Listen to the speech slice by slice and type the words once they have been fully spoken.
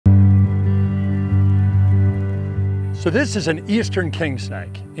So this is an Eastern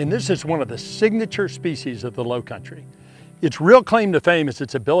Kingsnake, and this is one of the signature species of the low country. Its real claim to fame is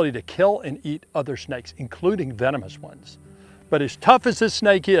its ability to kill and eat other snakes, including venomous ones. But as tough as this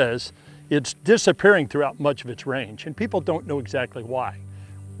snake is, it's disappearing throughout much of its range, and people don't know exactly why.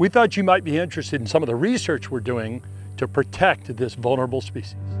 We thought you might be interested in some of the research we're doing to protect this vulnerable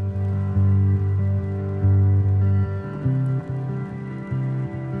species.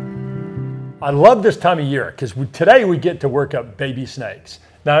 I love this time of year because today we get to work up baby snakes.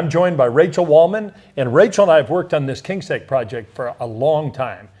 Now I'm joined by Rachel Wallman, and Rachel and I have worked on this Kingsnake project for a long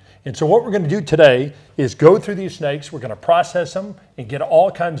time. And so what we're going to do today is go through these snakes. We're going to process them and get all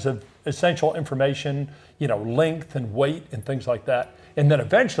kinds of essential information, you know, length and weight and things like that. And then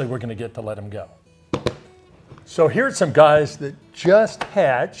eventually we're going to get to let them go. So here's some guys that just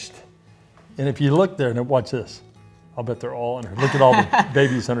hatched. And if you look there, and watch this, I'll bet they're all under. Look at all the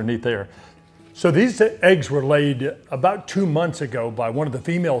babies underneath there. So these eggs were laid about 2 months ago by one of the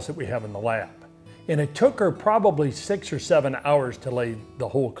females that we have in the lab. And it took her probably 6 or 7 hours to lay the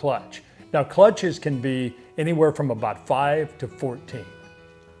whole clutch. Now clutches can be anywhere from about 5 to 14.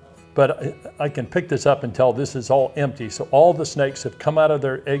 But I can pick this up and tell this is all empty. So all the snakes have come out of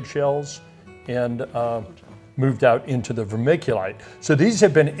their eggshells and moved out into the vermiculite. So these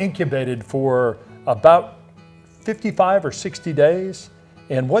have been incubated for about 55 or 60 days.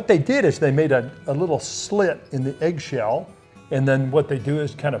 And what they did is they made a little slit in the eggshell, and then what they do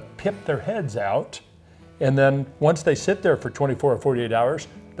is kind of pip their heads out, and then once they sit there for 24 or 48 hours,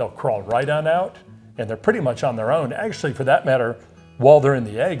 they'll crawl right on out, and they're pretty much on their own. Actually, for that matter, while they're in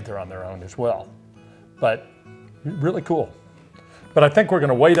the egg, they're on their own as well. But really cool. But I think we're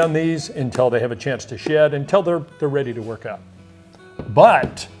gonna wait on these until they have a chance to shed, until they're ready to work up.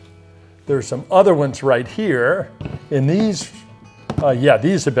 But there's some other ones right here, and these, yeah,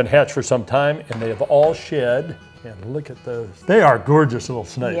 these have been hatched for some time, and they have all shed. And look at those. They are gorgeous little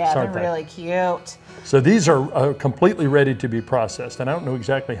snakes, aren't they? Yeah, they're really cute. So these are completely ready to be processed. And I don't know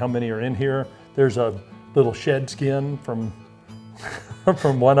exactly how many are in here. There's a little shed skin from,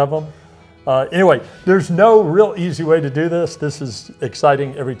 from one of them. Anyway, there's no real easy way to do this. This is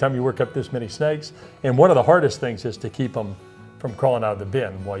exciting every time you work up this many snakes. And one of the hardest things is to keep them from crawling out of the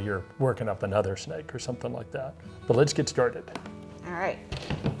bin while you're working up another snake or something like that. But let's get started. All right,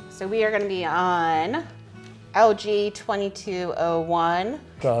 so we are going to be on LG 2201.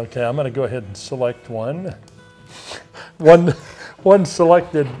 Okay, I'm going to go ahead and select one. One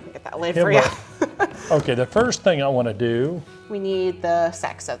selected. Get that lid for you. Okay, the first thing I want to do. We need the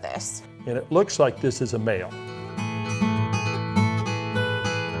sex of this. And it looks like this is a male.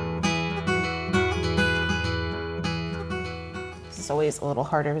 It's always a little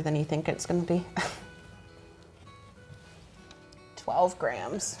harder than you think it's going to be. 12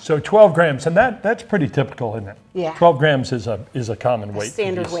 grams. So 12 grams, and that's pretty typical, isn't it? Yeah. 12 grams is a common weight.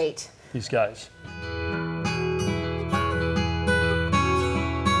 Standard weight. These guys.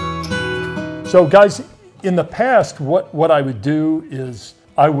 So guys, in the past, what I would do is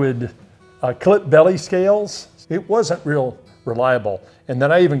I would clip belly scales. It wasn't real reliable. And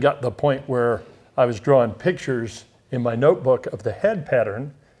then I even got to the point where I was drawing pictures in my notebook of the head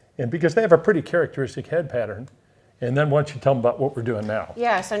pattern, and because they have a pretty characteristic head pattern. And then why don't you tell them about what we're doing now?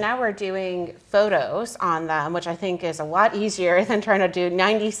 Yeah, so now we're doing photos on them, which I think is a lot easier than trying to do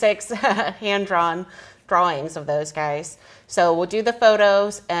 96 hand-drawn drawings of those guys. So we'll do the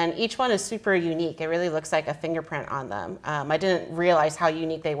photos, and each one is super unique. It really looks like a fingerprint on them. I didn't realize how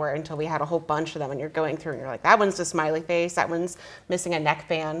unique they were until we had a whole bunch of them, and you're going through and you're like, that one's a smiley face, that one's missing a neck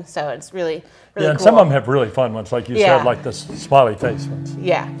band. So it's really, really and cool. Some of them have really fun ones, like you said, like the smiley face ones.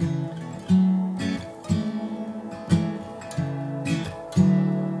 Yeah.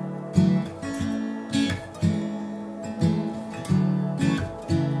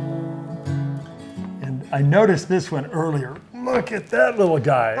 I noticed this one earlier. Look at that little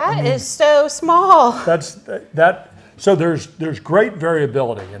guy. That is so small. So there's great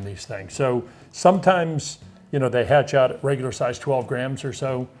variability in these things. So sometimes, you know, they hatch out at regular size 12 grams or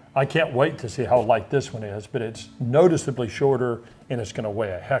so. I can't wait to see how light this one is, but it's noticeably shorter and it's going to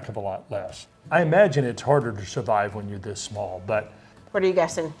weigh a heck of a lot less. I imagine it's harder to survive when you're this small, but. What are you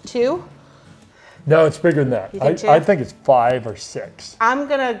guessing, 2? No, it's bigger than that. I think it's 5 or 6. I'm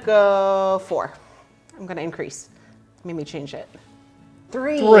gonna go 4. I'm gonna increase. Made me change it.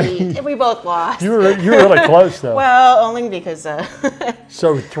 3. We both lost. You were really close though. Well, only because.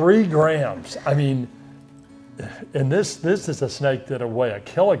 So 3 grams. I mean, and this is a snake that'll weigh 1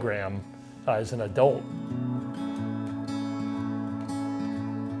 kilogram as an adult.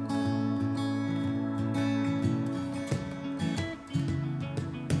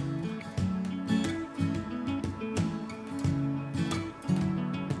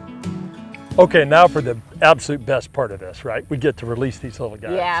 Okay, now for the absolute best part of this, right? We get to release these little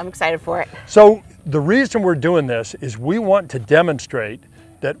guys. Yeah, I'm excited for it. So the reason we're doing this is we want to demonstrate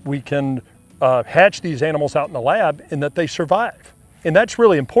that we can hatch these animals out in the lab and that they survive. And that's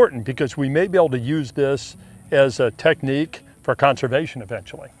really important because we may be able to use this as a technique for conservation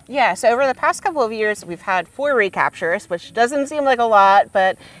eventually. Yeah, so over the past couple of years, we've had 4 recaptures, which doesn't seem like a lot,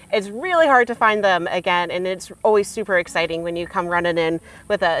 but it's really hard to find them again, and it's always super exciting when you come running in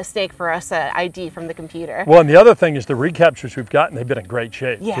with a snake for us to ID from the computer. Well, and the other thing is the recaptures we've gotten, they've been in great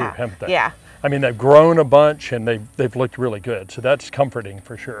shape too, haven't they? Yeah. I mean, they've grown a bunch and they've looked really good, so that's comforting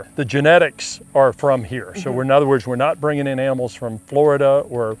for sure. The genetics are from here, so in other words, we're not bringing in animals from Florida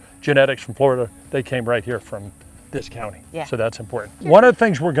or genetics from Florida. They came right here from this county, so that's important. One of the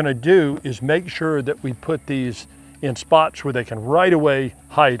things we're going to do is make sure that we put these in spots where they can right away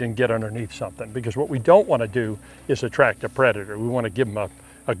hide and get underneath something, because what we don't want to do is attract a predator. We want to give them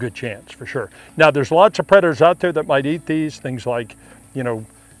a good chance for sure. Now, there's lots of predators out there that might eat these, things like, you know,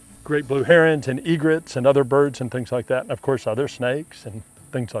 great blue herons and egrets and other birds and things like that, and of course other snakes and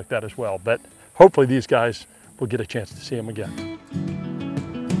things like that as well. But hopefully these guys will get a chance to see them again.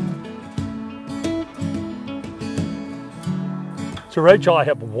 So Rachel, I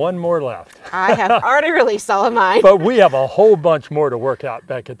have one more left. I have already released all of mine. But we have a whole bunch more to work out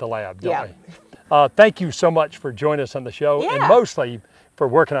back at the lab, don't we? Thank you so much for joining us on the show, and mostly for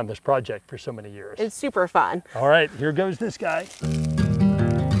working on this project for so many years. It's super fun. All right, here goes this guy.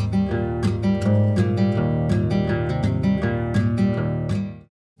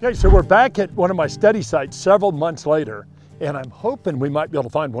 Okay, so we're back at one of my study sites several months later, and I'm hoping we might be able to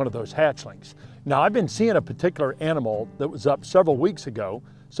find one of those hatchlings. Now, I've been seeing a particular animal that was up several weeks ago,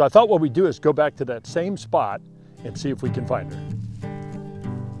 so I thought what we'd do is go back to that same spot and see if we can find her.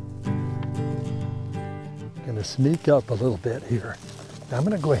 Gonna sneak up a little bit here. Now I'm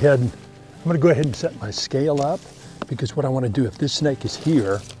gonna go ahead and set my scale up, because what I want to do, if this snake is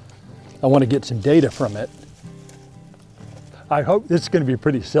here, I want to get some data from it. I hope this is going to be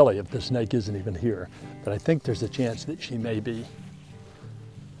pretty silly if the snake isn't even here, but I think there's a chance that she may be.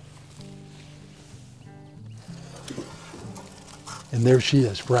 And there she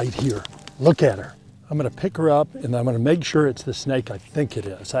is, right here. Look at her. I'm going to pick her up and I'm going to make sure it's the snake I think it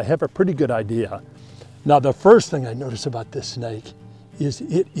is. I have a pretty good idea. Now, the first thing I notice about this snake is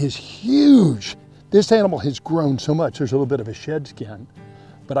it is huge. This animal has grown so much. There's a little bit of a shed skin,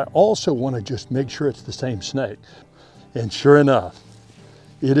 but I also want to just make sure it's the same snake. And sure enough,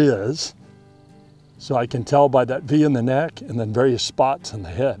 it is. So I can tell by that V in the neck and then various spots on the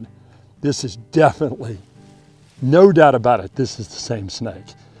head. This is definitely, no doubt about it, this is the same snake.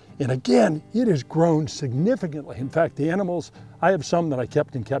 And again, it has grown significantly. In fact, the animals, I have some that I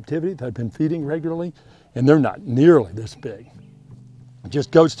kept in captivity that I've been feeding regularly, and they're not nearly this big. It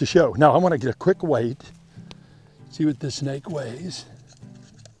just goes to show. Now I want to get a quick weight, see what this snake weighs.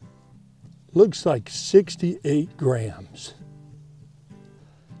 Looks like 68 grams.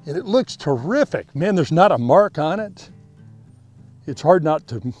 And it looks terrific. Man, there's not a mark on it. It's hard not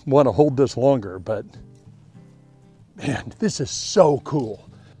to want to hold this longer, but man, this is so cool.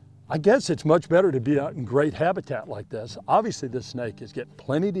 I guess it's much better to be out in great habitat like this. Obviously, this snake is getting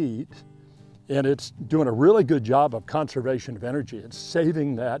plenty to eat, and it's doing a really good job of conservation of energy. It's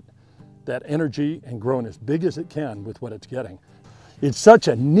saving that energy and growing as big as it can with what it's getting. It's such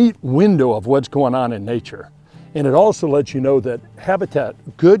a neat window of what's going on in nature. And it also lets you know that habitat,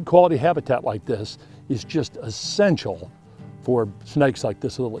 good quality habitat like this, is just essential for snakes like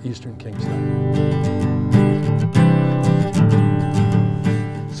this little Eastern Kingsnake.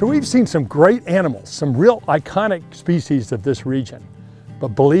 So we've seen some great animals, some real iconic species of this region.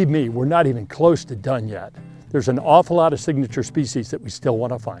 But believe me, we're not even close to done yet. There's an awful lot of signature species that we still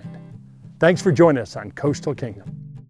want to find. Thanks for joining us on Coastal Kingdom.